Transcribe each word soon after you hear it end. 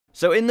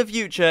So in the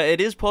future, it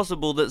is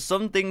possible that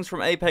some things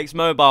from Apex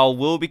Mobile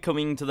will be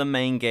coming to the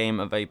main game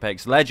of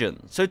Apex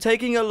Legends. So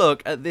taking a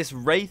look at this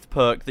Wraith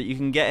perk that you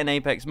can get in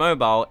Apex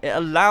Mobile, it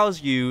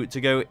allows you to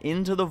go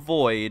into the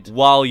void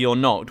while you're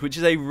knocked, which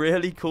is a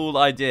really cool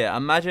idea.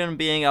 Imagine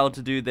being able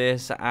to do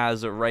this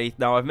as Wraith.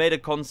 Now, I've made a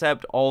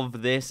concept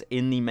of this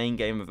in the main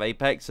game of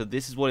Apex, so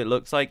this is what it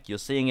looks like. You're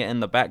seeing it in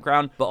the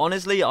background, but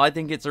honestly, I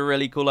think it's a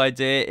really cool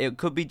idea. It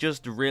could be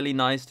just really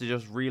nice to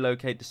just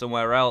relocate to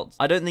somewhere else.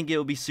 I don't think it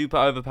will be super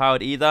overpowered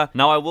either.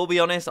 Now, I will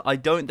be honest, I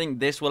don't think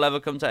this will ever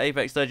come to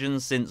Apex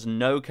Legends since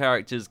no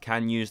characters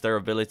can use their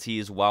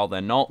abilities while they're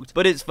knocked,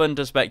 but it's fun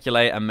to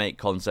speculate and make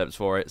concepts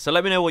for it. So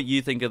let me know what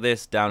you think of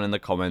this down in the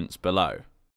comments below.